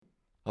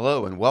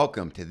Hello and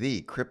welcome to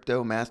the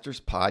Crypto Masters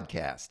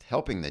Podcast,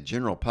 helping the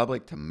general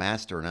public to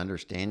master an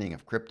understanding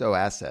of crypto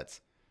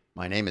assets.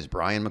 My name is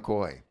Brian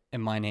McCoy.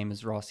 And my name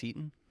is Ross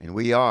Eaton. And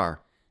we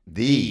are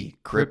the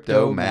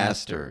Crypto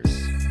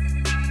Masters.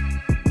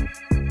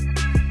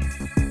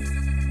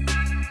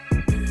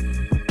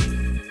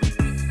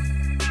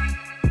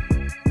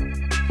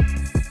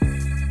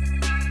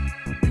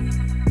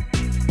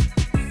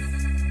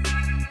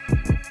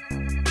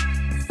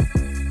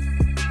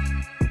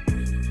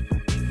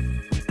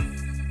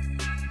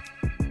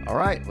 All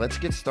right, let's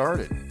get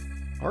started.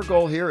 Our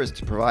goal here is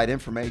to provide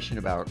information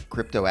about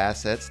crypto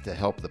assets to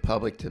help the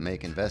public to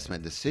make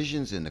investment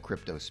decisions in the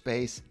crypto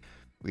space.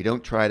 We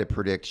don't try to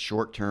predict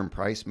short-term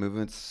price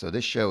movements, so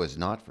this show is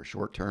not for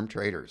short-term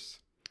traders.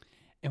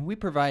 And we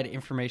provide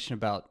information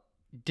about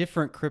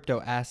different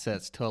crypto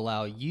assets to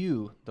allow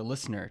you, the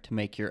listener, to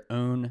make your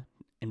own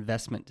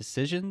investment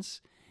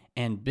decisions.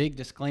 And big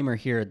disclaimer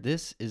here,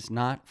 this is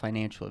not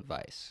financial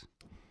advice.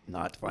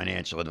 Not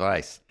financial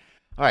advice.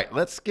 All right,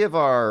 let's give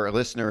our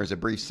listeners a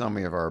brief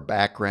summary of our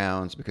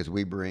backgrounds because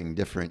we bring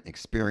different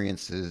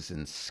experiences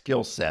and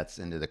skill sets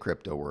into the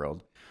crypto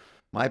world.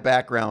 My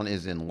background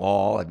is in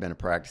law. I've been a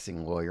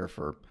practicing lawyer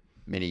for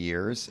many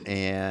years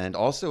and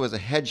also as a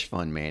hedge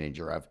fund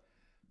manager. I've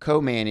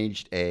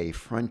co-managed a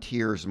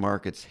Frontiers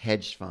Markets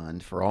hedge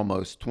fund for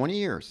almost 20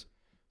 years.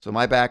 So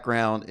my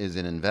background is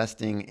in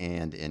investing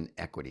and in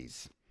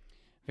equities.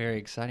 Very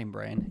exciting,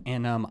 Brian.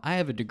 And I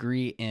have a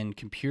degree in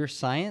computer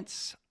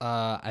science.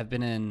 I've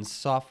been in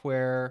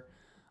software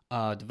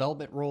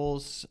development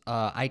roles,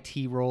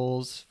 IT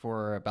roles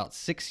for about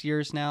 6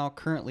 years now,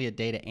 currently a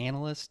data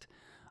analyst.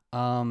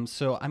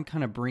 So I'm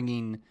kind of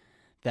bringing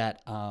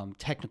that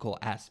technical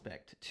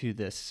aspect to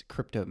this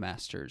Crypto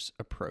Masters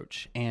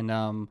approach. And,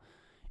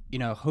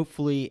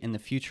 hopefully in the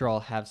future, I'll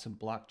have some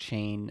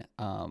blockchain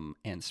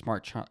and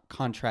smart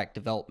contract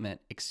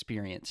development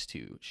experience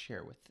to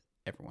share with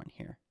everyone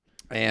here.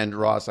 And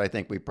Ross, I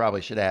think we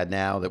probably should add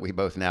now that we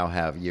both now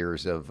have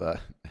years of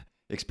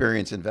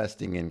experience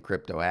investing in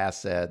crypto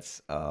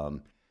assets.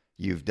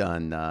 You've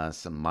done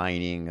some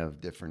mining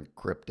of different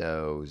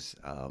cryptos.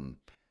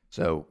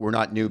 So we're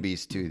not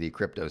newbies to the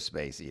crypto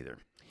space either.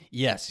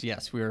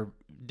 Yes. We're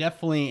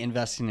definitely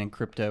investing in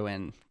crypto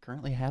and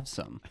currently have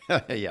some.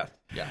 Yeah.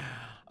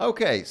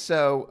 Okay,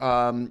 so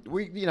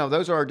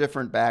those are our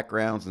different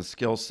backgrounds and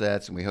skill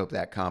sets, and we hope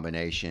that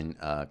combination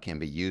can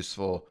be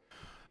useful.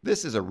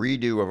 This is a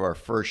redo of our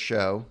first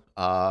show.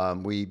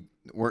 We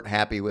weren't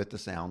happy with the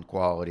sound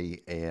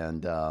quality,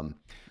 and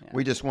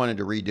we just wanted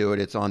to redo it.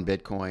 It's on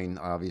Bitcoin,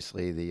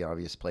 obviously, the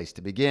obvious place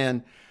to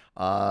begin.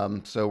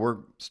 So we're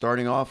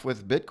starting off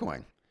with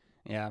Bitcoin.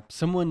 Yeah,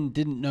 someone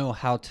didn't know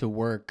how to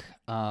work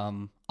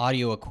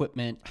audio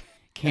equipment,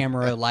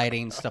 camera,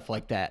 lighting, stuff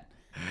like that.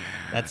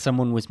 That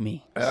someone was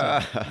me.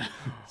 So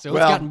it's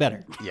gotten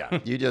better. Yeah,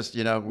 you just,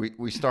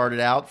 we started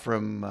out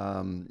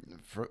from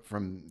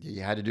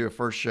you had to do a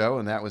first show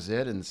and that was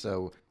it. And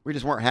so we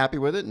just weren't happy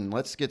with it. And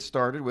let's get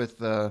started with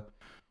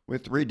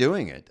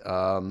redoing it.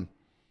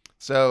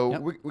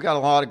 We got a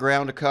lot of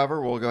ground to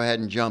cover. We'll go ahead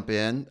and jump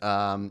in.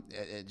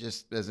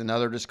 Just as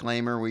another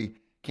disclaimer, we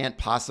can't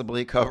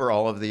possibly cover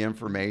all of the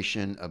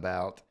information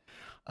about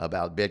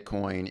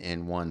Bitcoin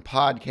in one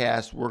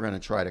podcast. We're going to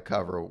try to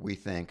cover what we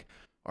think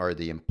are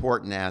the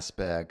important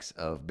aspects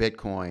of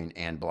Bitcoin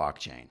and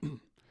blockchain.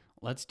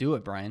 Let's do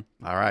it, Brian.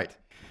 All right.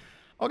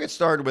 I'll get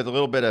started with a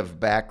little bit of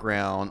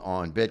background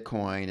on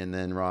Bitcoin, and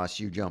then Ross,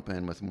 you jump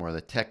in with more of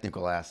the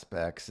technical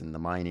aspects and the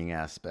mining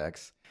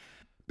aspects.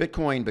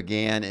 Bitcoin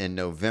began in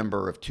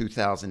November of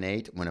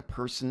 2008 when a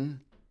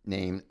person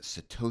named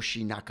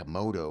Satoshi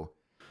Nakamoto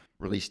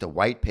released a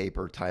white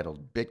paper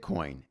titled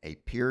Bitcoin, a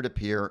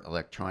peer-to-peer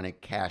electronic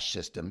cash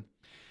system,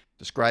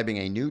 describing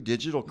a new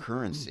digital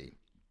currency.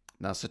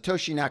 Now,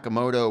 Satoshi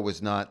Nakamoto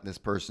was not this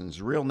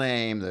person's real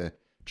name. The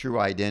true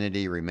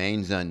identity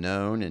remains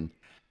unknown, and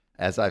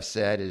as I've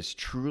said, is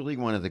truly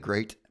one of the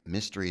great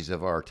mysteries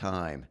of our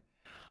time.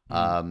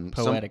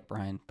 Poetic,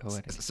 Brian.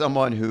 Poetic.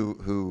 Someone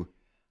who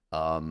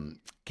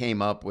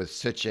came up with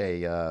such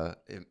a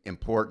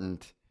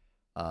important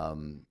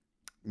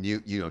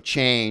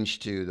change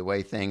to the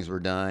way things were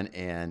done,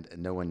 and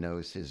no one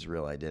knows his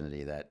real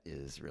identity. That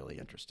is really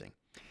interesting.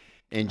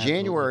 In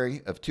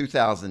January of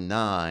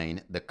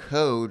 2009, the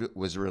code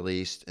was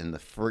released and the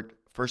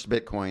first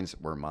Bitcoins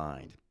were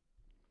mined.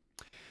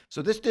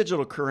 So this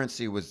digital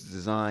currency was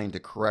designed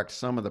to correct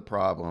some of the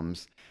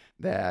problems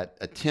that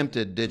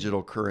attempted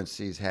digital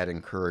currencies had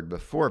incurred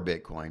before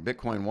Bitcoin.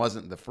 Bitcoin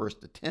wasn't the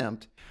first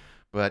attempt,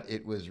 but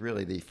it was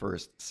really the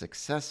first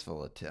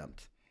successful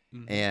attempt.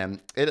 Mm-hmm.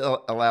 And it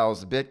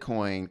allows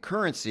Bitcoin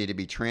currency to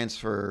be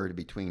transferred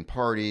between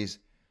parties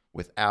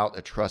without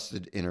a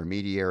trusted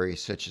intermediary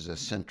such as a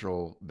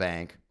central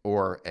bank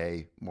or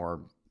a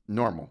more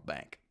normal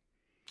bank.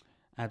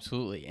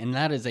 Absolutely. And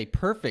that is a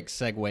perfect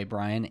segue,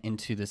 Brian,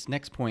 into this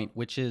next point,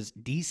 which is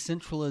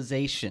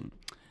decentralization.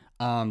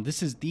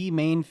 This is the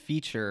main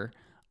feature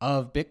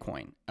of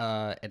Bitcoin.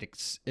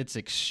 It's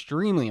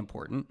extremely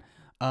important.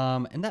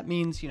 And that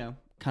means, kind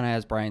of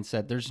as Brian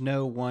said, there's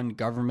no one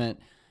government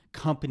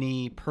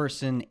company,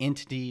 person,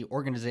 entity,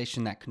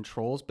 organization that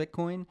controls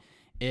Bitcoin.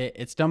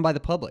 It's done by the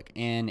public,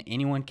 and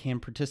anyone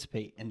can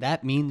participate, and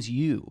that means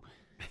you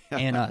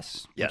and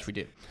us, Yes. which we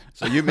do.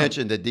 So you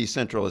mentioned the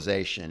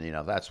decentralization.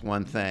 That's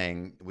one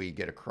thing we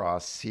get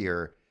across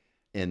here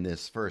in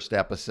this first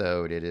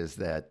episode. It is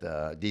that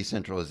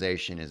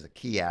decentralization is a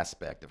key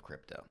aspect of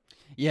crypto.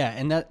 Yeah,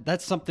 and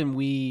that's something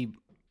we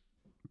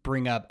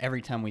bring up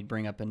every time we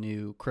bring up a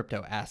new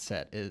crypto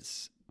asset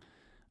is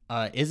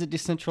it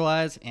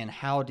decentralized, and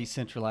how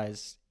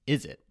decentralized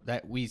is it?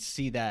 That we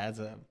see that as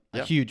a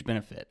huge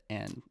benefit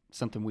and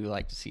something we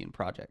like to see in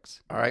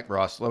projects. All right,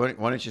 Ross, why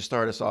don't you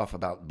start us off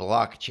about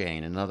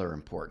blockchain, another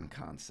important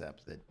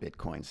concept that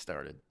Bitcoin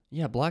started.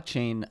 Yeah,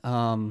 blockchain.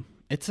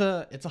 It's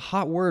a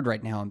hot word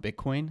right now in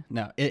Bitcoin.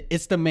 No,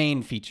 it's the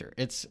main feature.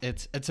 It's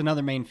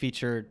another main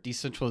feature.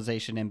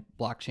 Decentralization and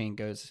blockchain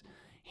goes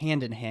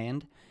hand in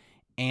hand,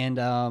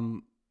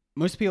 and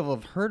most people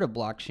have heard of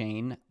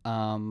blockchain.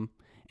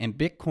 And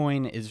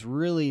Bitcoin is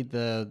really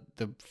the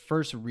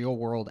first real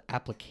world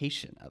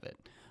application of it.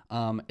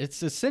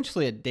 It's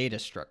essentially a data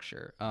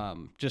structure,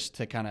 just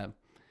to kind of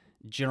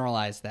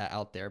generalize that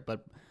out there.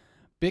 But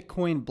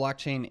Bitcoin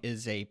blockchain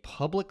is a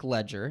public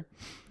ledger,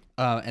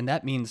 and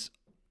that means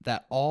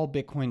that all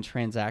Bitcoin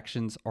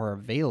transactions are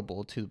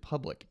available to the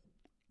public.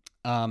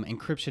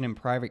 Encryption and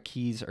private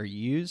keys are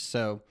used,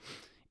 so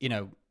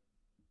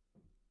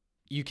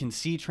you can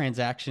see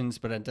transactions,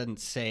 but it doesn't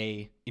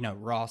say,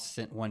 Ross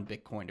sent 1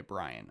 Bitcoin to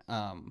Brian.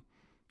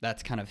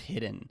 That's kind of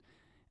hidden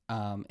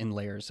in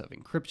layers of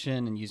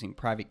encryption and using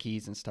private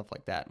keys and stuff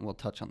like that. And we'll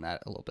touch on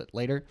that a little bit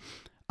later.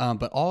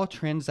 But all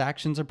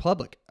transactions are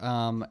public,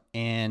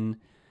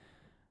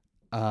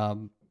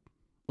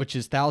 which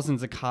is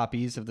thousands of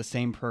copies of the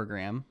same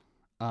program.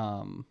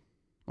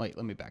 Wait,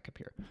 let me back up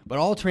here. But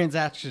all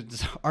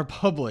transactions are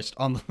published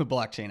on the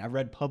blockchain. I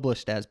read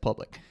published as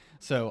public.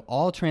 So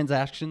all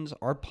transactions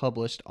are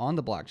published on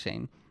the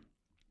blockchain,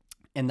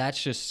 and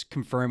that's just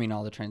confirming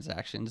all the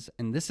transactions.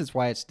 And this is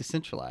why it's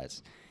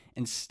decentralized.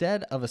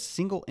 Instead of a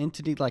single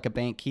entity like a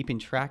bank keeping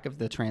track of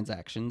the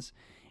transactions,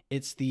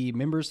 it's the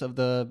members of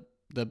the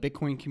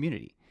Bitcoin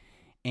community.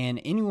 And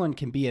anyone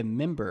can be a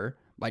member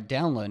by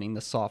downloading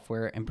the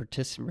software and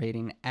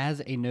participating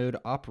as a node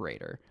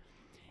operator.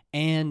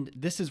 And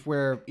this is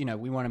where,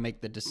 we want to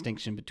make the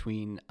distinction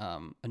between a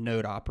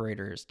node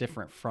operator is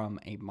different from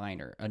a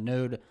miner. A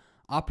node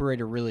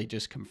operator really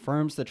just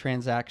confirms the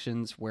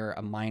transactions, where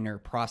a miner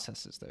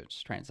processes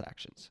those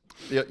transactions.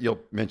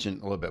 You'll mention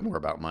a little bit more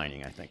about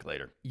mining, I think,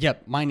 later.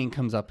 Yep, mining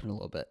comes up in a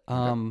little bit.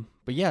 Okay.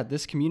 But yeah,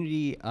 this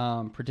community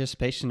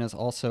participation is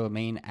also a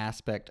main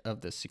aspect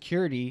of the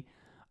security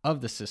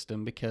of the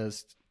system,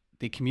 because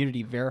the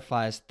community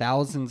verifies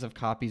thousands of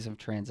copies of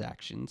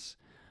transactions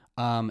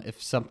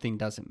if something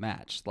doesn't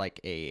match, like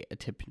a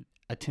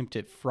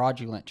attempted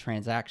fraudulent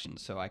transaction.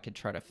 So I could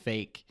try to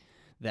fake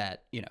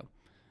that,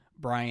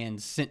 Brian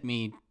sent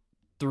me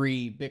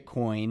 3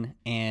 Bitcoin,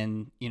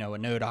 and, a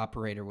node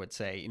operator would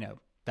say,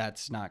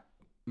 that's not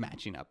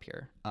matching up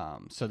here.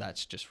 So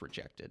that's just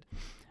rejected.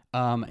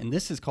 And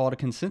this is called a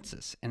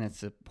consensus, and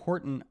it's an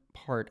important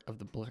part of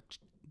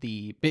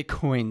the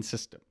Bitcoin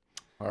system.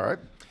 All right.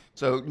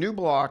 So new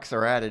blocks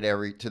are added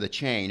to the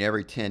chain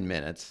every 10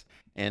 minutes.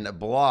 And a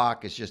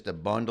block is just a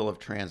bundle of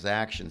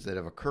transactions that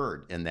have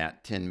occurred in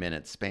that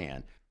 10-minute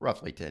span,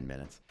 roughly 10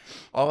 minutes.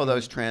 All of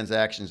those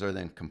transactions are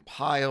then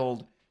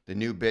compiled. The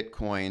new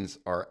Bitcoins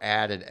are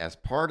added as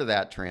part of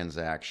that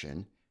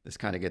transaction. This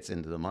kind of gets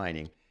into the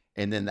mining.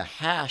 And then the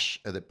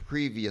hash of the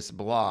previous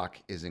block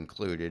is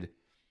included,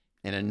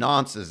 and a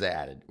nonce is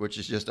added, which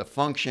is just a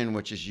function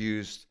which is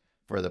used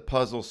for the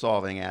puzzle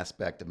solving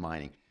aspect of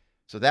mining.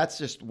 So that's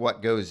just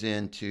what goes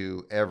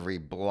into every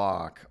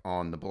block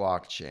on the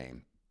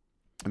blockchain.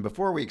 And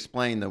before we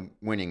explain the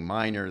winning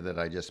miner that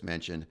I just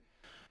mentioned,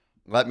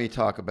 let me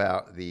talk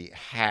about the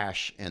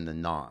hash and the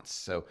nonce.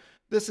 So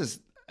this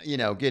is,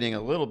 getting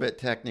a little bit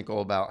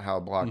technical about how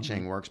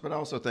blockchain works, but I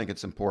also think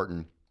it's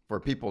important for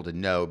people to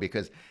know,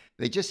 because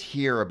they just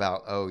hear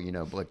about,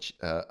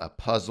 a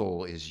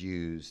puzzle is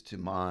used to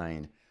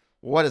mine.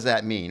 What does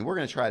that mean? We're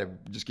going to try to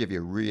just give you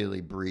a really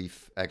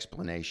brief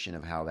explanation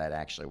of how that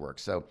actually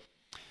works. So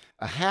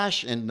a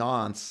hash and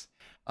nonce.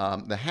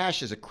 The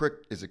hash is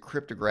a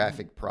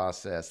cryptographic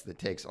process that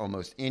takes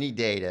almost any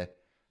data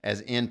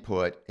as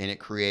input, and it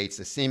creates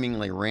a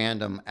seemingly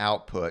random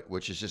output,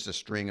 which is just a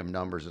string of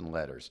numbers and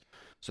letters.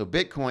 So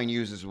Bitcoin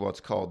uses what's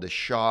called the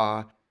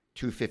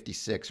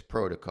SHA-256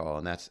 protocol,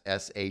 and that's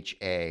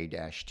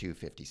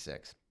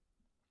SHA-256.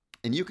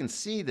 And you can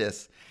see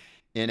this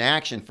in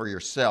action for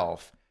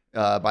yourself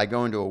by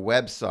going to a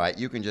website.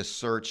 You can just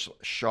search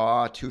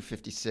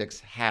SHA-256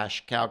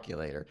 hash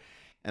calculator.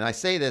 And I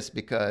say this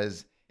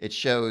because it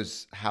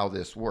shows how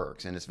this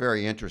works, and it's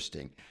very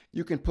interesting.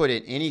 You can put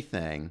in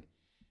anything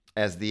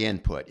as the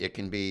input. It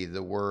can be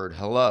the word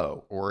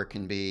hello, or it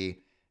can be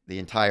the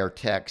entire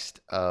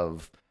text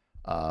of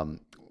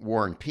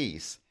War and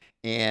Peace,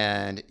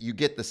 and you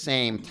get the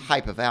same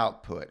type of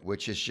output,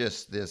 which is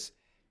just this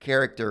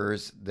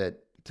characters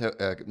that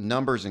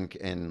numbers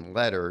and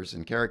letters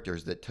and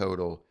characters that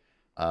total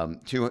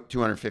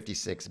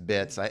 256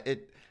 bits.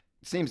 It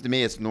seems to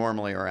me it's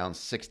normally around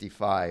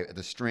 65.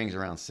 The string's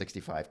around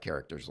 65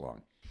 characters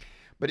long,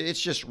 but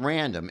it's just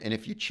random. And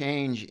if you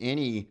change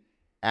any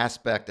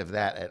aspect of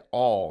that at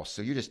all,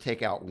 so you just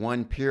take out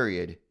one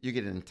period, you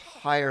get an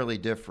entirely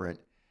different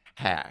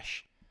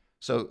hash.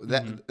 So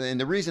that, and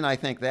the reason I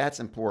think that's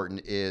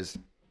important is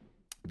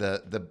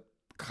the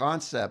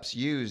concepts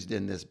used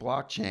in this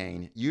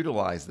blockchain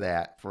utilize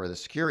that for the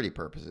security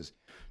purposes.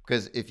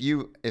 Because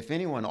if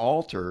anyone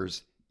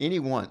alters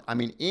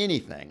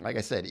anything, like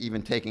I said,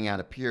 even taking out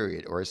a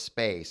period or a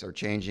space or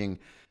changing,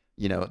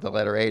 the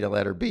letter A to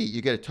letter B,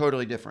 you get a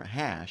totally different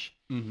hash.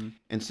 And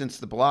since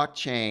the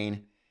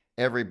blockchain,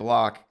 every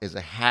block is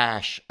a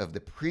hash of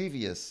the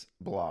previous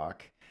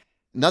block,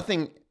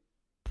 nothing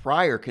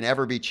prior can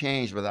ever be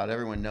changed without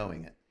everyone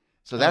knowing it.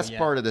 So that's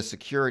part of the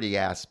security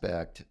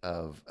aspect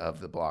of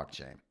the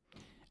blockchain.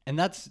 And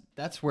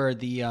that's where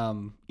the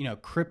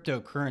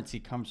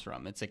cryptocurrency comes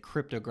from. It's a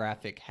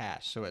cryptographic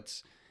hash, so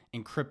it's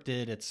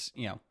encrypted. It's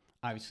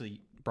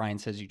obviously Brian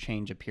says you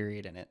change a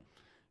period and it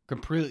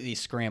completely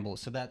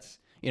scrambles. So that's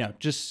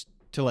just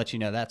to let you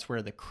know, that's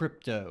where the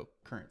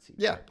cryptocurrency.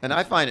 Yeah, and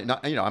I find it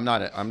not. I'm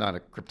not a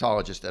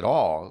cryptologist at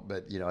all,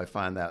 but I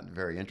find that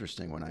very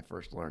interesting when I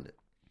first learned it.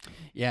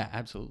 Yeah,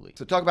 absolutely.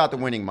 So talk about the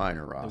winning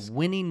miner, Ross. The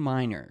winning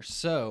miner.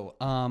 So,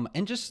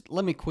 and just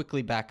let me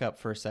quickly back up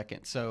for a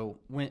second. So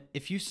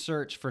if you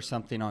search for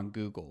something on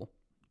Google,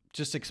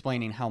 just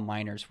explaining how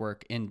miners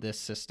work in this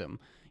system,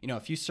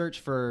 if you search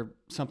for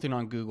something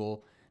on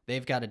Google,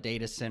 they've got a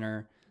data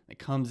center that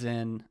comes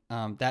in,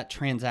 that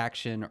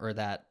transaction or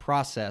that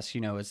process,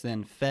 is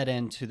then fed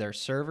into their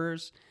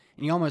servers.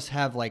 And you almost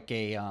have like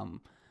a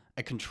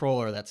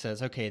controller that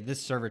says, okay,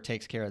 this server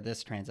takes care of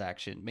this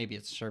transaction. Maybe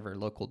it's a server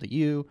local to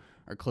you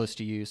or close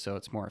to you, so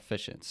it's more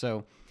efficient.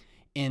 So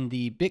in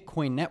the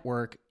Bitcoin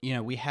network,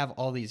 we have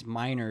all these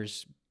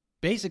miners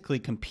basically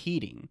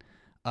competing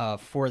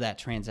for that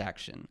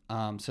transaction.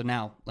 So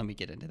now let me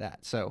get into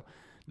that. So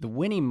the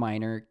winning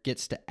miner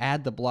gets to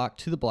add the block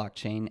to the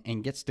blockchain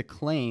and gets to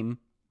claim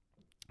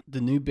the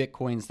new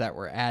Bitcoins that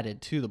were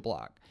added to the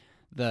block.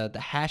 The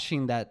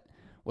hashing that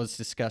was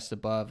discussed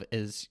above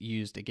is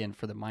used again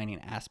for the mining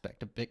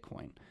aspect of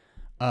Bitcoin.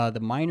 The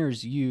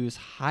miners use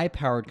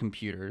high-powered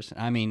computers,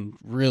 I mean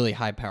really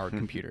high-powered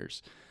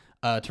computers,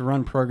 to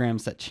run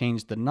programs that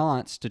change the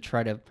nonce to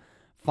try to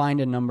find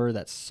a number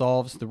that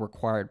solves the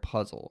required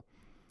puzzle.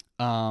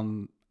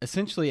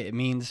 Essentially, it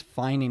means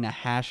finding a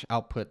hash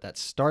output that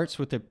starts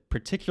with a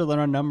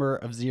particular number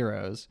of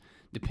zeros,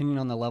 depending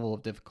on the level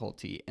of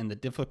difficulty, and the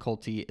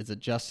difficulty is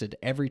adjusted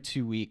every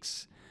 2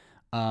 weeks.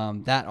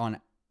 That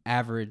on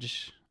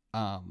average,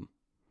 that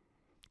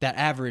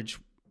average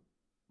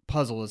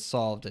puzzle is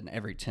solved in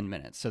every 10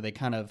 minutes. So they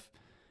kind of,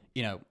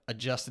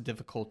 adjust the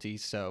difficulty.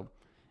 So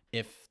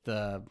if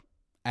the,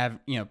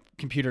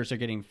 computers are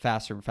getting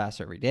faster and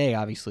faster every day,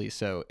 obviously.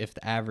 So if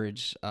the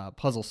average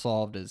puzzle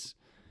solved is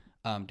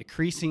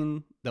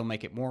decreasing, they'll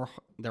make it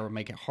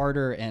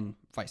harder, and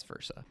vice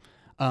versa.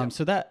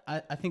 So that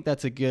I think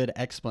that's a good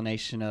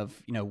explanation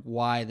of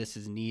why this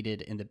is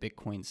needed in the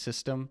Bitcoin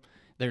system.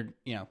 They're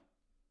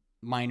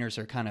miners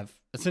are kind of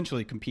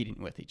essentially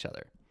competing with each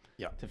other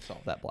to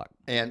solve that block.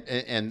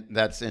 And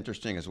that's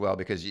interesting as well,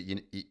 because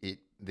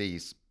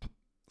the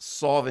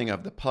solving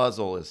of the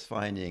puzzle is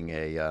finding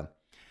an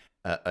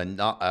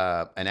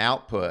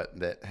output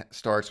that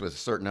starts with a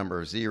certain number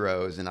of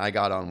zeros. And I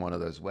got on one of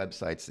those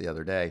websites the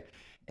other day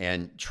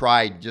and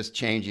tried just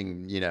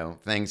changing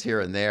things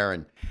here and there,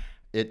 and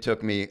it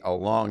took me a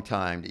long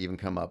time to even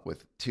come up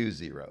with 2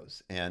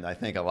 zeros. And I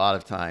think a lot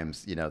of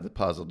times, the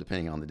puzzle,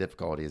 depending on the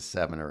difficulty, is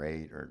 7 or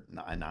 8 or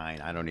 9.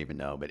 I don't even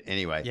know. But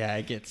anyway. Yeah,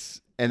 it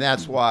gets. And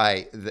that's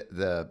why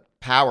the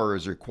power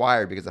is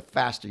required, because the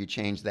faster you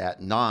change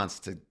that nonce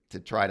to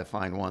try to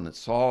find one that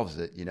solves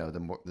it,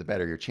 the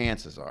better your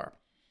chances are.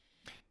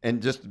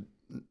 And just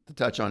to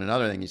touch on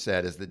another thing you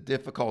said is the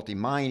difficulty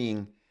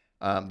mining,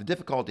 the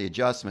difficulty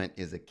adjustment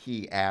is a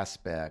key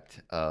aspect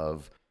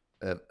of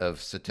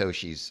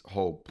Satoshi's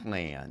whole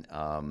plan.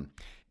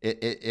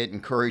 It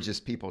encourages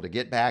people to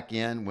get back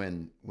in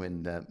when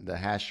the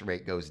hash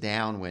rate goes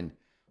down, when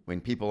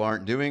people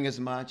aren't doing as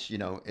much.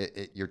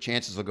 Your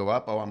chances will go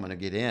up. Oh, I'm going to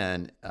get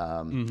in.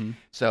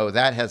 So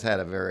that has had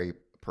a very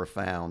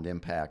profound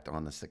impact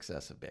on the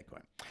success of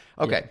Bitcoin.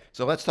 Okay,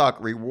 so let's talk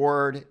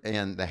reward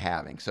and the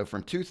halving. So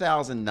from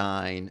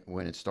 2009,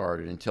 when it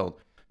started, until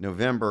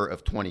November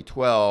of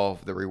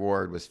 2012, the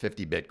reward was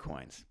 50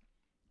 Bitcoins.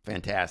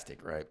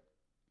 Fantastic, right?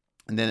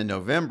 And then in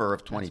November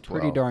of 2012,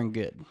 that's pretty darn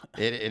good.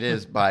 It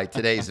is by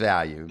today's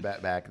value.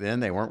 Back then,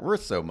 they weren't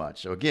worth so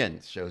much. So again,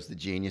 it shows the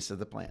genius of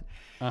the plan.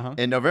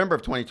 In November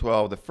of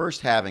 2012, the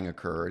first halving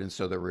occurred, and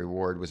so the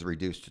reward was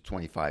reduced to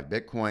 25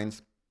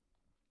 Bitcoins.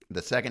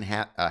 The second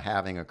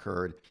halving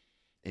occurred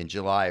in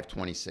July of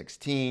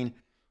 2016,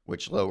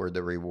 which lowered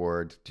the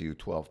reward to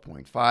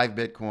 12.5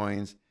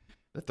 Bitcoins.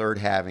 The third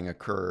halving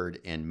occurred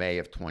in May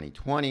of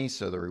 2020,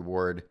 so the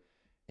reward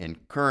in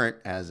current,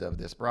 as of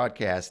this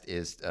broadcast,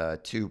 is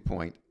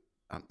 6.25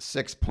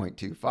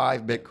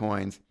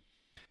 Bitcoins.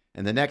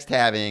 And the next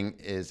halving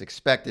is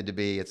expected to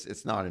be,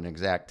 it's not an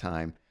exact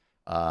time,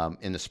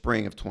 in the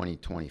spring of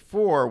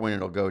 2024 when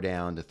it'll go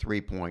down to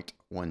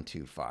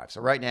 3.125.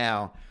 So right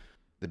now,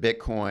 the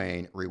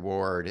Bitcoin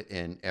reward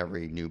in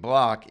every new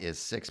block is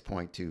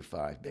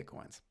 6.25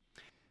 Bitcoins.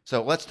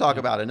 So let's talk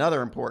about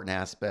another important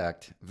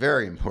aspect,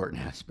 very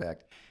important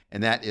aspect,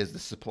 and that is the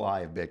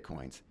supply of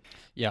Bitcoins.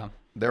 Yeah.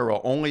 There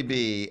will only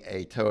be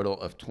a total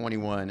of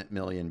 21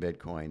 million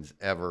Bitcoins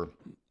ever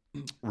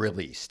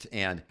released.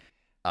 And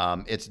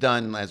it's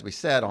done, as we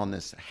said, on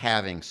this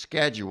halving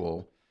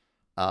schedule.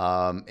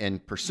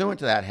 And pursuant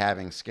to that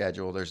halving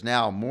schedule, there's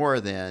now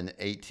more than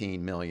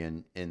 18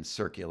 million in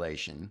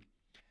circulation.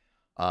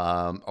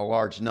 A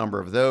large number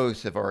of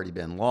those have already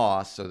been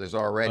lost. So there's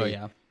already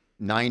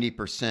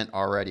 90%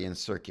 already in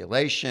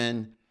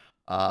circulation.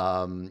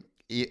 And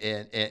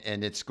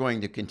it's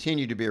going to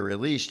continue to be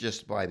released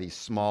just by these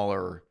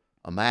smaller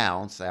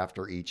amounts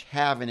after each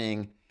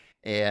halving.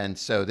 And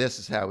so this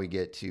is how we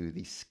get to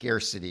the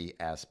scarcity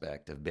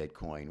aspect of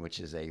Bitcoin, which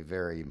is a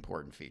very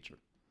important feature.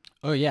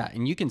 Oh yeah,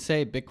 and you can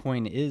say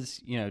Bitcoin is,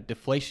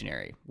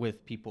 deflationary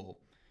with people,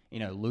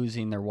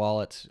 losing their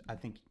wallets. I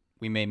think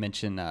we may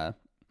mention the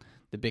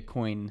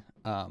Bitcoin,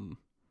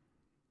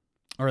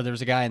 or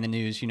there's a guy in the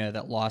news,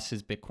 that lost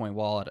his Bitcoin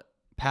wallet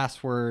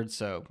password.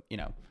 So,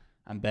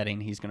 I'm betting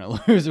he's going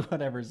to lose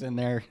whatever's in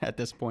there at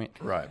this point.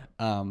 Right.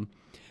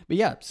 But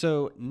yeah,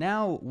 so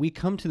now we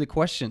come to the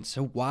question,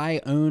 so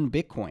why own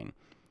Bitcoin?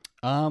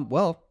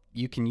 Well,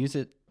 you can use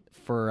it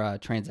for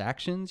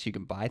transactions. You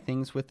can buy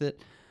things with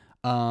it,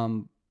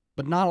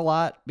 but not a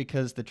lot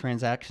because the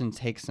transaction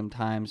takes some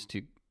time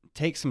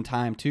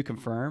to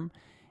confirm,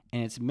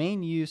 and its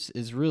main use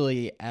is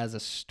really as a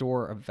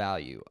store of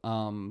value.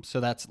 So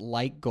that's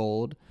like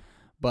gold,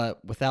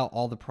 but without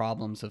all the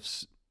problems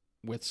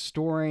with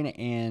storing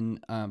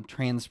and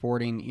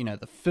transporting,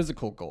 the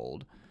physical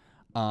gold.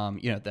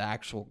 The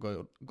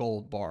actual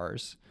gold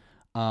bars.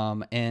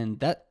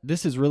 And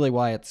this is really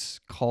why it's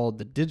called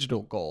the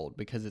digital gold,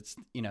 because it's,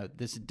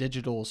 this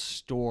digital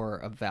store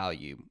of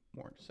value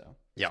more so.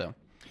 Yeah. So.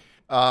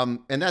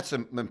 And that's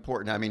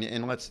important. I mean,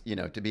 and let's,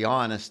 to be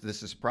honest,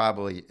 this is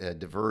probably a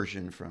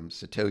diversion from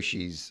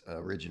Satoshi's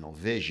original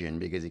vision,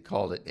 because he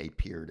called it a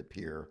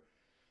peer-to-peer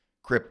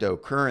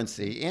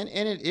cryptocurrency. And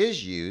it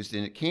is used,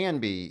 and it can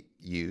be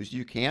used.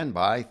 You can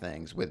buy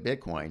things with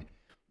Bitcoin.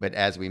 But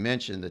as we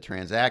mentioned, the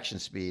transaction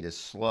speed is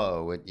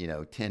slow at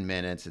 10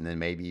 minutes, and then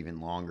maybe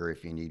even longer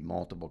if you need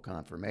multiple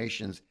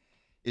confirmations.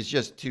 It's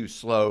just too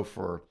slow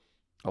for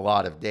a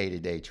lot of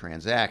day-to-day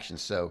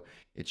transactions. So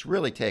it's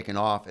really taken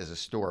off as a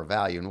store of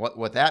value. And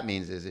what that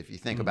means is, if you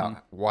think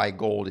about why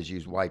gold is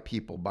used, why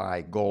people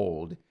buy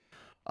gold,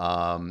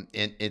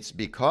 it's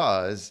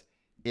because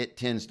it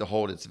tends to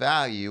hold its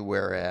value,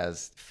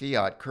 whereas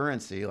fiat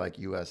currency like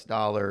US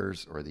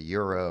dollars or the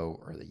euro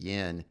or the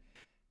yen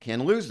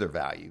can lose their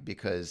value,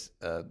 because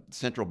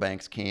central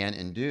banks can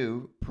and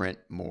do print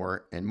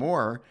more and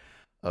more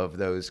of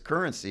those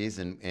currencies.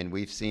 And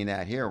we've seen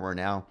that here. We're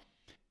now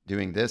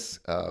doing this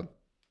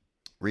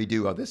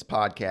redo of this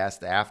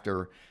podcast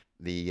after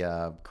the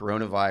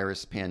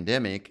coronavirus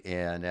pandemic.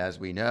 And as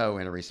we know,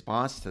 in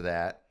response to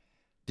that,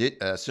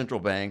 central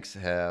banks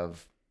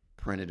have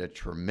printed a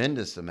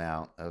tremendous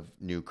amount of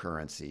new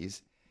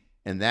currencies.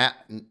 And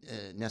that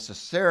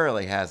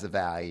necessarily has the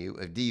value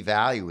of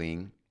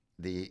devaluing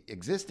the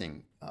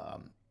existing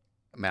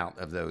amount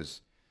of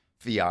those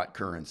fiat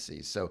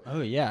currencies. So,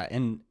 oh yeah,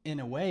 and in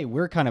a way,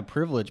 we're kind of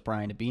privileged,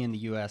 Brian, to be in the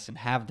U.S. and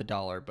have the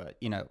dollar. But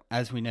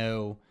as we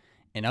know,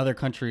 in other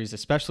countries,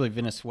 especially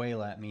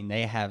Venezuela, I mean,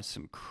 they have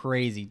some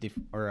crazy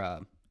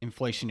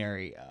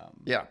inflationary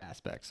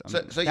aspects. I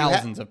mean, so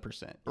thousands of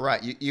percent.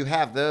 Right. You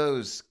have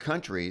those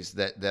countries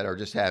that are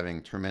just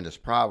having tremendous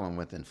problem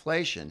with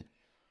inflation.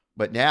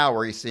 But now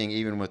we're seeing,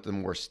 even with the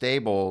more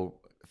stable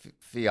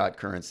fiat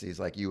currencies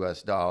like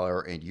US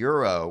dollar and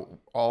euro,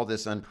 all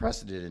this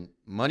unprecedented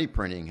money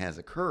printing has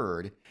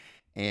occurred,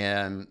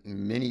 and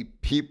many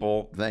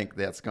people think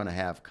that's going to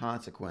have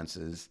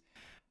consequences,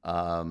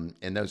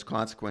 and those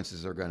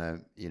consequences are going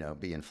to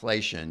be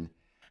inflation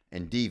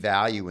and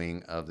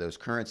devaluing of those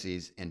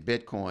currencies, and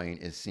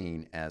Bitcoin is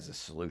seen as a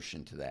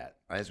solution to that.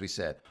 As we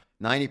said,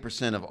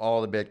 90% of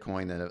all the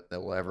Bitcoin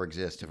that will ever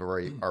exist have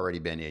already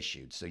been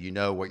issued, so you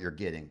know what you're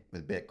getting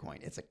with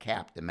Bitcoin. It's a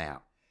capped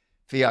amount.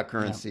 Fiat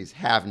currencies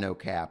have no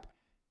cap,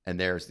 and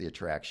there's the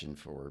attraction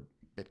for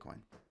Bitcoin.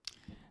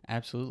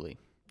 Absolutely.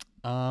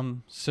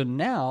 So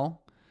now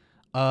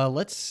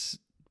let's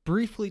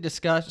briefly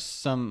discuss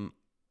some,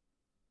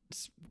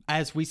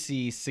 as we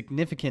see,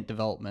 significant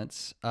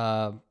developments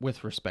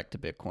with respect to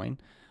Bitcoin.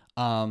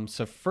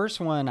 So first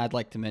one I'd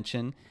like to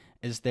mention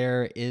is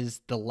there is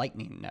the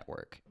Lightning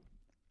Network.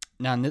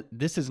 Now,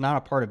 this is not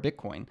a part of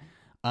Bitcoin.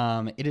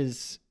 It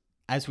is,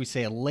 as we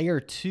say, a layer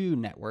 2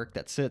 network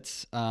that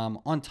sits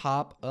on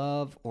top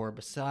of or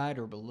beside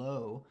or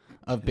below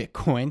of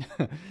Bitcoin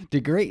to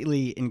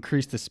greatly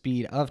increase the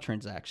speed of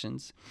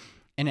transactions.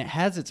 And it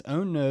has its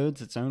own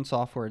nodes, its own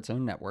software, its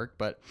own network,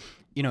 but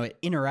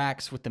it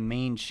interacts with the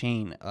main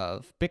chain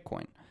of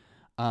Bitcoin.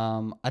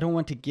 I don't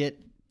want to get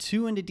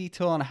too into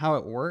detail on how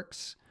it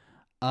works,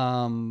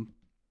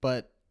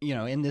 but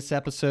in this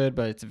episode,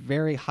 but it's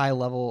very high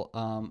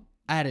level.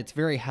 At its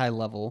very high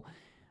level,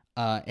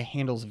 it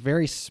handles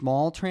very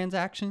small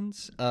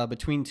transactions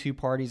between two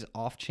parties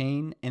off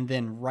chain, and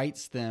then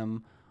writes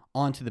them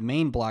onto the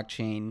main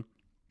blockchain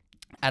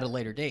at a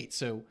later date.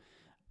 So,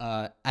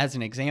 as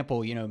an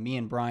example, me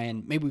and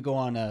Brian, maybe we go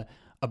on a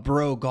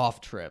bro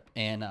golf trip,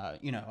 and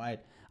I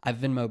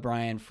Venmo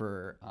Brian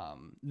for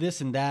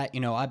this and that.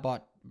 I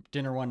bought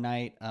dinner one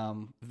night.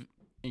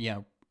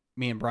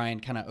 Me and Brian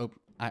kind of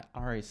I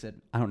already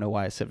said, I don't know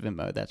why I said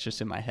Venmo. That's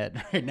just in my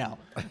head right now.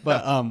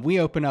 But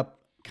we open up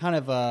kind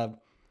of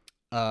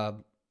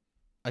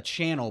a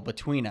channel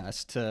between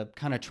us to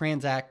kind of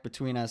transact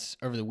between us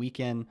over the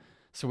weekend,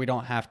 so we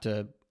don't have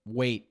to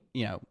wait,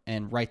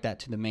 and write that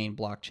to the main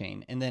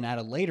blockchain. And then at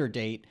a later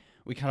date,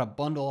 we kind of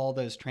bundle all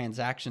those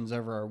transactions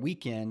over our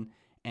weekend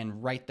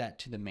and write that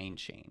to the main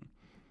chain.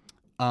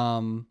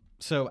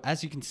 So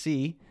as you can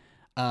see,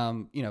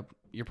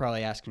 you're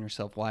probably asking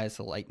yourself, why is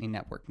the Lightning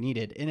Network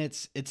needed? And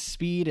it's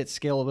speed, it's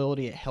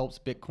scalability, it helps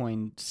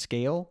Bitcoin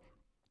scale.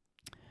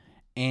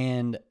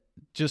 And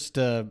just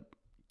to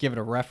give it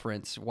a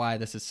reference why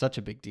this is such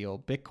a big deal,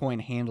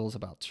 Bitcoin handles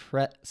about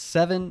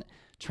 7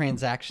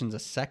 transactions a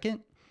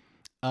second.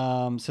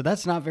 So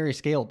that's not very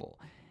scalable.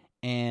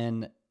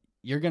 And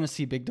you're going to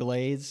see big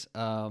delays.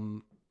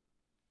 In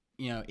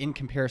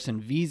comparison,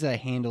 Visa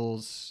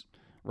handles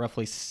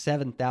roughly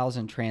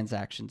 7,000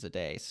 transactions a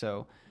day.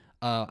 So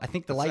I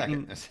think the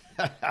Lightning...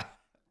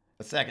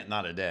 A second,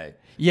 not a day.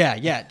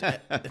 Yeah.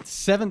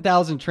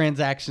 7,000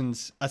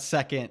 transactions a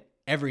second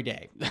every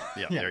day.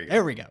 Yeah, there you go.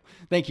 There we go.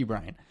 Thank you,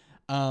 Brian.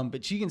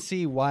 But you can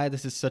see why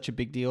this is such a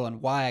big deal,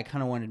 and why I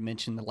kind of wanted to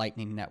mention the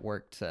Lightning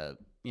Network to,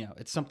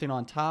 it's something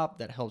on top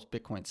that helps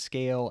Bitcoin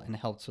scale and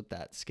helps with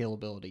that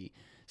scalability,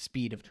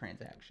 speed of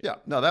transaction. Yeah,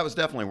 no, that was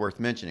definitely worth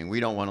mentioning. We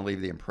don't want to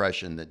leave the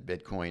impression that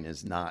Bitcoin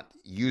is not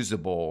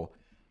usable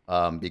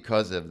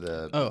because of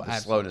the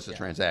slowness of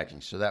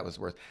transactions. So that was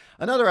worth.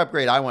 Another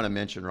upgrade I want to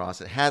mention,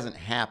 Ross, it hasn't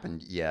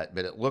happened yet,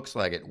 but it looks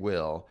like it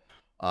will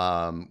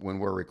when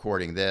we're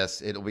recording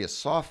this. It'll be a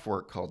soft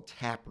fork called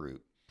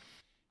Taproot.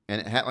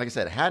 And like I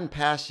said, it hadn't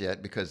passed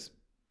yet, because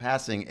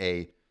passing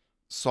a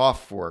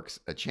soft forks,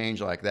 a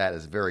change like that,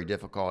 is very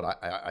difficult.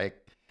 I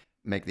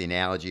make the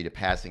analogy to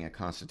passing a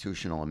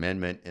constitutional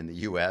amendment in the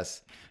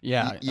U.S.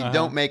 Yeah, you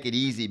don't make it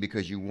easy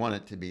because you want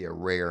it to be a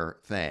rare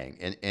thing,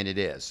 and it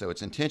is. So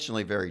it's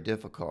intentionally very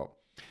difficult.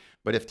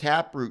 But if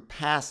Taproot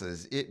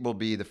passes, it will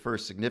be the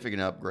first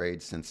significant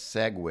upgrade since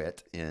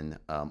SegWit in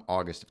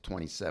August of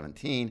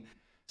 2017.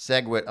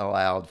 SegWit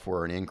allowed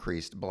for an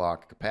increased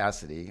block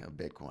capacity of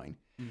Bitcoin.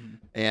 Mm-hmm.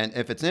 And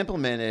if it's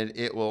implemented,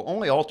 it will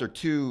only alter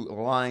 2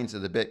 lines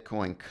of the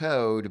Bitcoin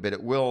code, but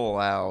it will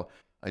allow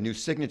a new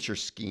signature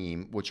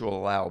scheme, which will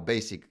allow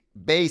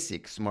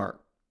basic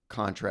smart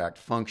contract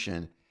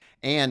function,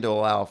 and to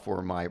allow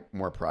for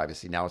more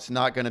privacy. Now, it's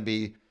not going to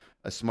be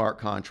a smart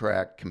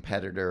contract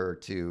competitor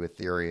to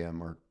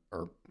Ethereum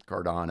or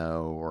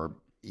Cardano or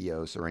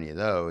EOS or any of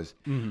those,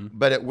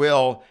 but it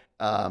will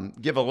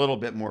give a little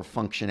bit more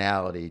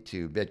functionality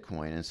to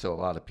Bitcoin. And so a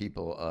lot of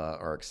people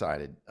are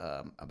excited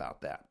about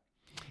that.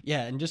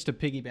 Yeah, and just to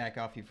piggyback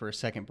off you for a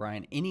second,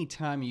 Brian,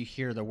 anytime you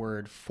hear the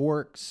word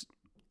forks,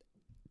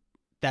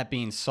 that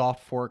being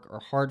soft fork or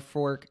hard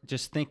fork,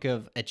 just think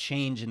of a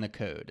change in the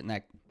code. And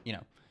that,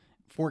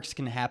 forks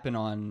can happen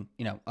on,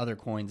 other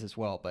coins as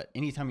well. But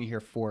anytime you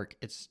hear fork,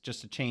 it's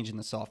just a change in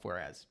the software,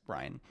 as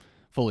Brian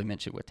fully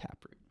mentioned with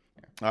Taproot.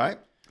 All right.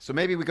 So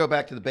maybe we go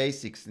back to the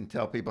basics and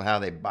tell people how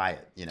they buy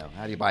it.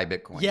 How do you buy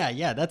Bitcoin?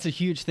 Yeah. That's a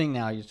huge thing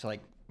now. You're just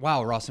like,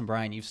 wow, Ross and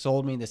Brian, you've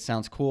sold me. This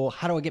sounds cool.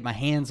 How do I get my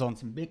hands on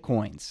some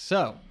Bitcoins?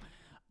 So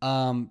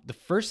the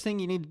first thing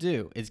you need to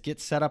do is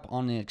get set up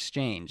on an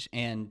exchange.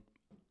 And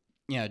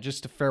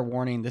just a fair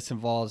warning, this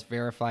involves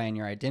verifying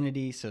your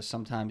identity. So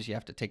sometimes you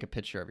have to take a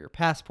picture of your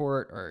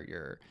passport or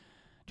your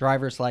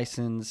driver's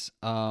license.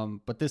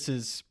 But this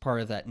is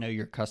part of that know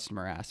your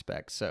customer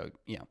aspect. So,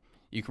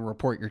 you can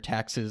report your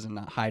taxes and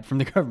not hide from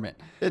the government.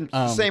 And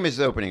same as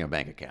opening a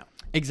bank account.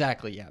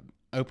 Exactly, yeah.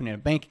 Opening a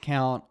bank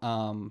account,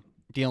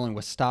 dealing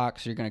with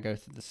stocks, you're going to go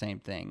through the same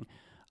thing.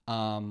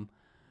 But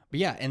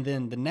yeah, and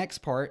then the next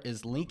part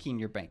is linking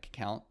your bank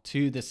account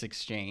to this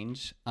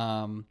exchange.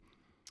 And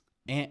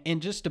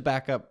just to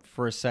back up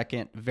for a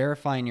second,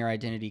 verifying your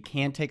identity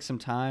can take some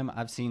time.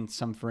 I've seen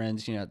some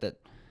friends, that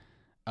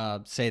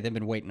say they've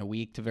been waiting a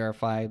week to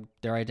verify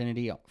their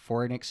identity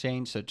for an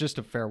exchange. So just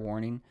a fair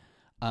warning.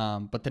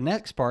 But the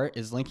next part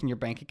is linking your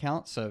bank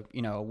account. So,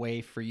 a way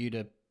for you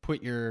to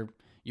put your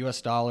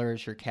US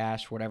dollars, your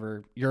cash,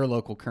 whatever your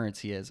local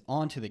currency is,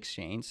 onto the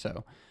exchange.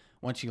 So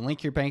once you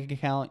link your bank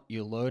account,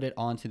 you load it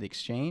onto the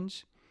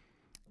exchange,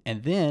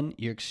 and then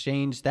you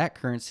exchange that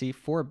currency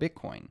for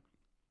Bitcoin.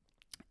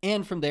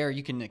 And from there,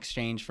 you can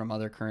exchange from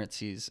other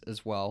currencies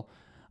as well.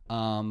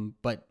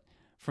 But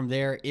from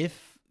there,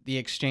 if the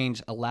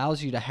exchange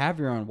allows you to have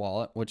your own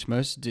wallet, which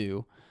most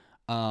do,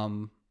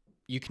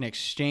 you can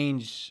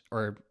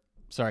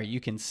you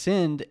can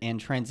send and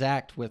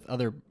transact with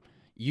other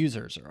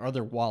users or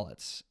other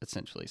wallets,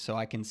 essentially. So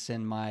I can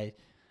send my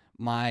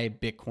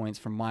Bitcoins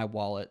from my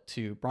wallet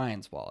to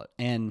Brian's wallet.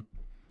 And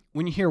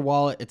when you hear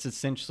wallet, it's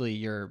essentially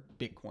your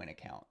Bitcoin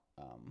account.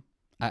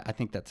 I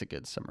think that's a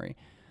good summary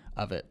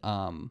of it.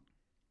 Oh,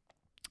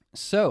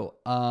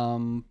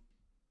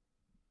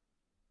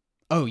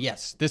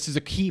 yes, this is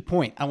a key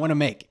point I want to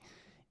make.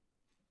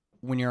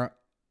 When you're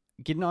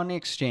getting on the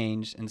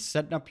exchange and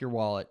setting up your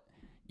wallet,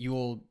 you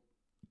will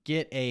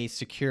get a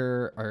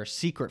secure or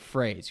secret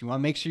phrase. You want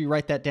to make sure you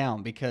write that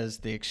down because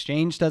the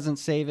exchange doesn't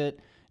save it.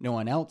 No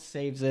one else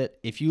saves it.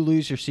 If you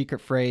lose your secret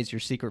phrase,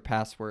 your secret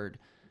password,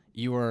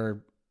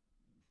 you're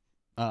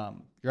out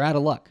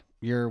of luck.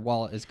 Your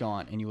wallet is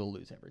gone and you will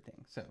lose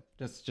everything. So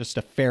that's just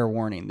a fair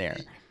warning there.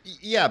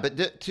 Yeah, but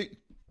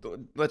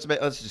let's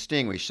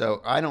distinguish.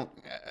 So I don't.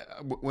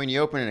 When you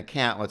open an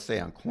account, let's say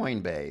on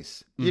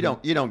Coinbase, you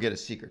don't get a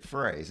secret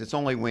phrase. It's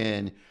only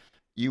when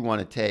you want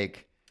to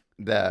take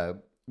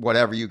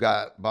whatever you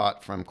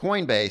bought from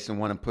Coinbase and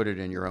want to put it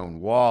in your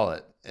own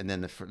wallet, and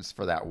then it's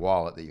for that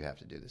wallet that you have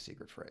to do the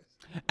secret phrase.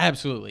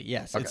 Absolutely,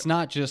 yes. Okay. It's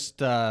not just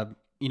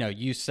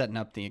you setting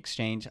up the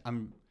exchange.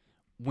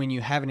 When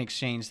you have an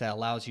exchange that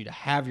allows you to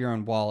have your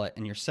own wallet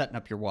and you're setting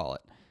up your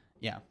wallet,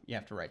 yeah, you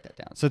have to write that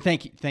down. So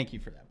thank you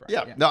for that,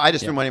 Brian. Yeah. No, I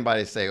just didn't want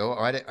anybody to say, "Oh,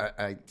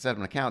 I set up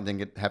an account and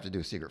didn't have to do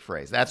a secret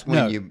phrase." That's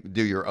when you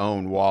do your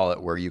own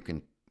wallet where you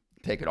can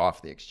take it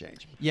off the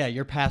exchange. Yeah,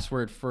 your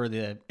password for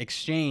the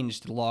exchange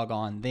to log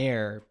on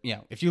there.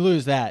 If you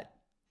lose that,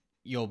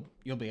 you'll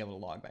be able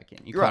to log back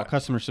in. You call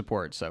customer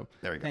support. So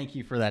there you go. Thank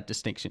you for that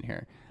distinction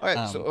here. All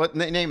right. So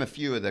name a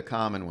few of the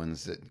common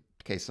ones in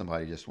case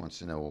somebody just wants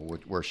to know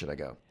where should I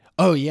go.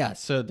 Oh yeah.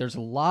 So there's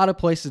a lot of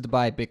places to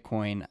buy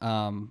Bitcoin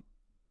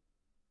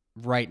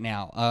right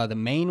now. The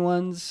main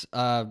ones,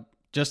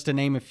 just to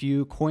name a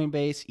few: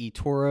 Coinbase,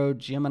 eToro,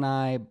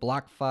 Gemini,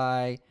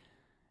 BlockFi,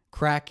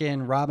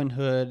 Kraken,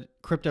 Robinhood,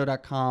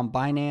 Crypto.com,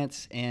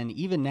 Binance, and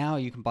even now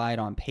you can buy it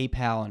on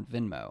PayPal and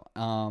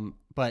Venmo.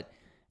 But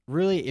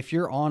really, if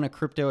you're on a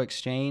crypto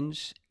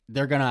exchange,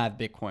 they're going to have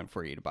Bitcoin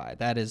for you to buy.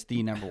 That is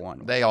the number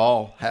one. They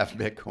all have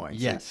Bitcoin.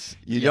 Yes. So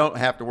you don't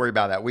have to worry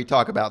about that. We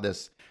talk about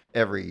this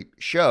every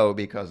show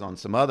because on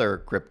some other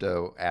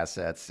crypto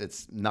assets,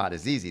 it's not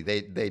as easy.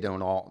 They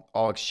don't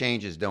all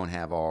exchanges don't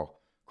have all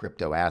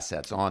crypto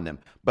assets on them,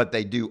 but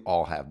they do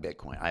all have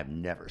Bitcoin. I've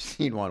never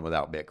seen one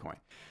without Bitcoin.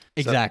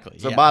 Exactly.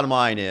 So bottom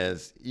line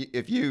is,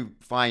 if you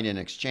find an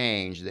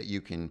exchange that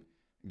you can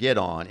get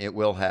on, it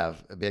will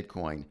have a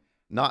Bitcoin.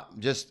 Not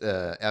just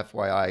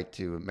FYI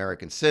to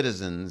American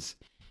citizens,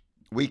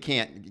 we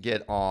can't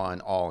get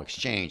on all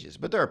exchanges,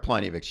 but there are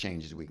plenty of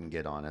exchanges we can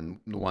get on. And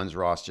the ones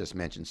Ross just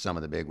mentioned, some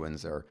of the big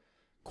ones are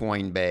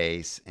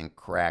Coinbase and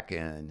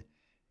Kraken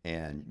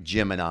and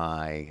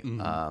Gemini.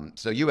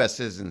 So U.S.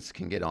 citizens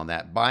can get on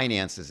that.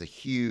 Binance is a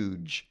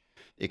huge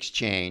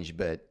exchange,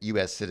 but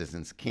U.S.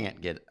 citizens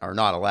are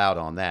not allowed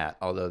on that,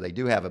 although they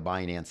do have a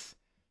Binance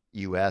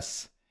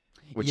U.S.,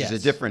 which is a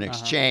different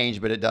exchange,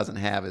 but it doesn't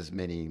have as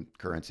many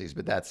currencies.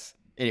 But that's,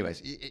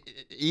 anyways,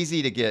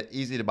 easy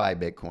to buy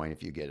Bitcoin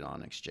if you get it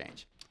on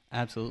exchange.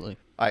 Absolutely.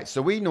 All right,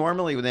 so we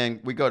normally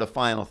we go to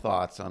final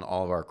thoughts on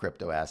all of our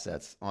crypto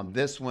assets. On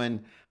this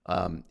one,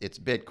 it's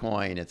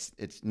Bitcoin.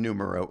 It's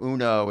numero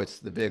uno. It's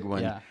the big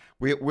one. Yeah.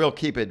 We'll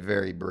keep it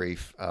very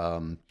brief.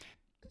 I'll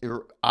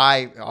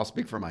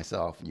speak for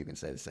myself, and you can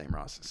say the same,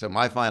 Ross. So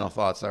my final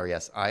thoughts are: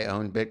 yes, I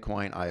own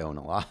Bitcoin. I own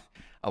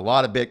a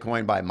lot of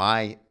Bitcoin by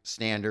my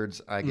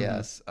standards, I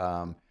guess.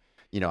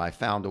 I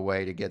found a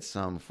way to get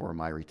some for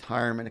my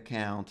retirement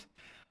account.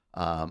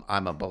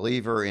 I'm a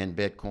believer in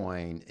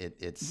Bitcoin.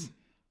 It's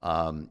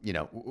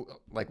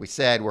like we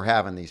said, we're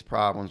having these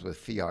problems with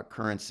fiat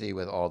currency,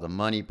 with all the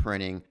money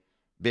printing.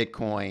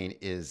 Bitcoin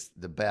is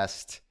the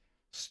best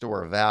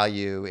store of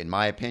value, in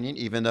my opinion,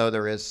 even though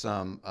there is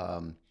some,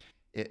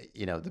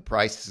 the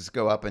prices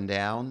go up and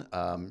down.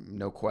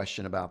 No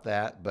question about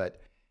that.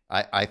 But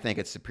I think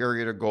it's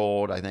superior to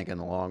gold. I think in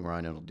the long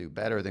run, it'll do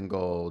better than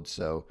gold.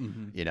 So,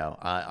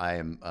 I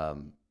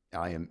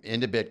am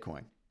into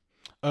Bitcoin.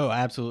 Oh,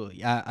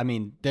 absolutely. I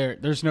mean,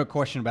 there's no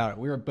question about it.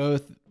 We were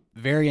both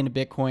very into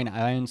Bitcoin.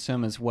 I own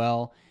some as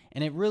well.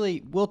 And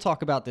we'll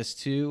talk about this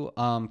too,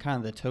 kind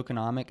of the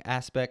tokenomic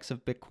aspects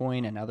of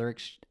Bitcoin and other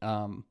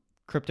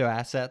crypto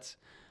assets.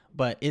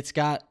 But it's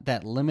got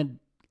that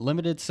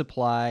limited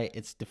supply.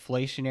 It's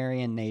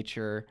deflationary in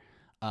nature.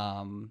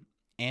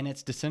 And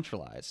it's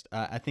decentralized.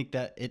 I think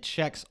that it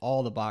checks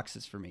all the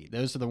boxes for me.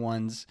 Those are the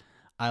ones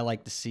I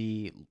like to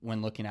see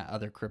when looking at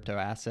other crypto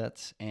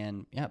assets.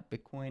 And yeah,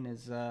 Bitcoin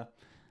is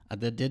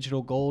the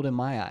digital gold in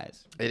my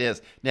eyes. It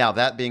is. Now,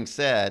 that being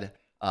said,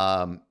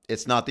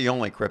 it's not the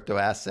only crypto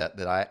asset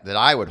that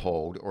I would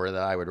hold or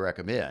that I would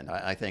recommend.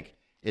 I think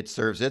it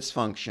serves its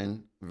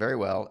function very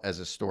well as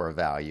a store of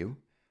value.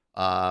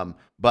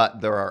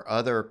 But there are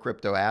other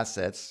crypto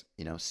assets,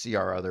 see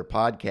our other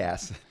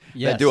podcasts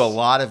that do a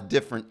lot of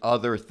different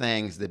other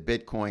things that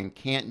Bitcoin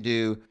can't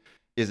do,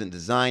 isn't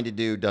designed to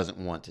do, doesn't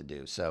want to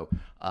do. So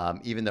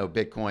even though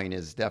Bitcoin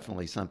is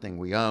definitely something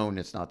we own,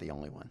 it's not the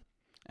only one.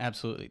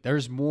 Absolutely.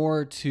 There's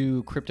more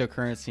to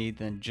cryptocurrency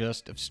than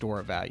just a store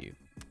of value.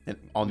 And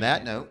on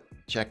that note,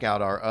 check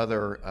out our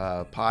other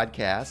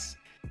podcasts,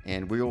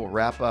 and we will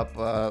wrap up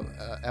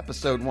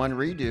episode 1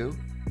 redo.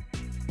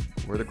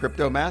 We're the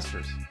Crypto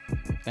Masters.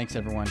 Thanks,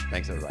 everyone.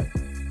 Thanks, everybody.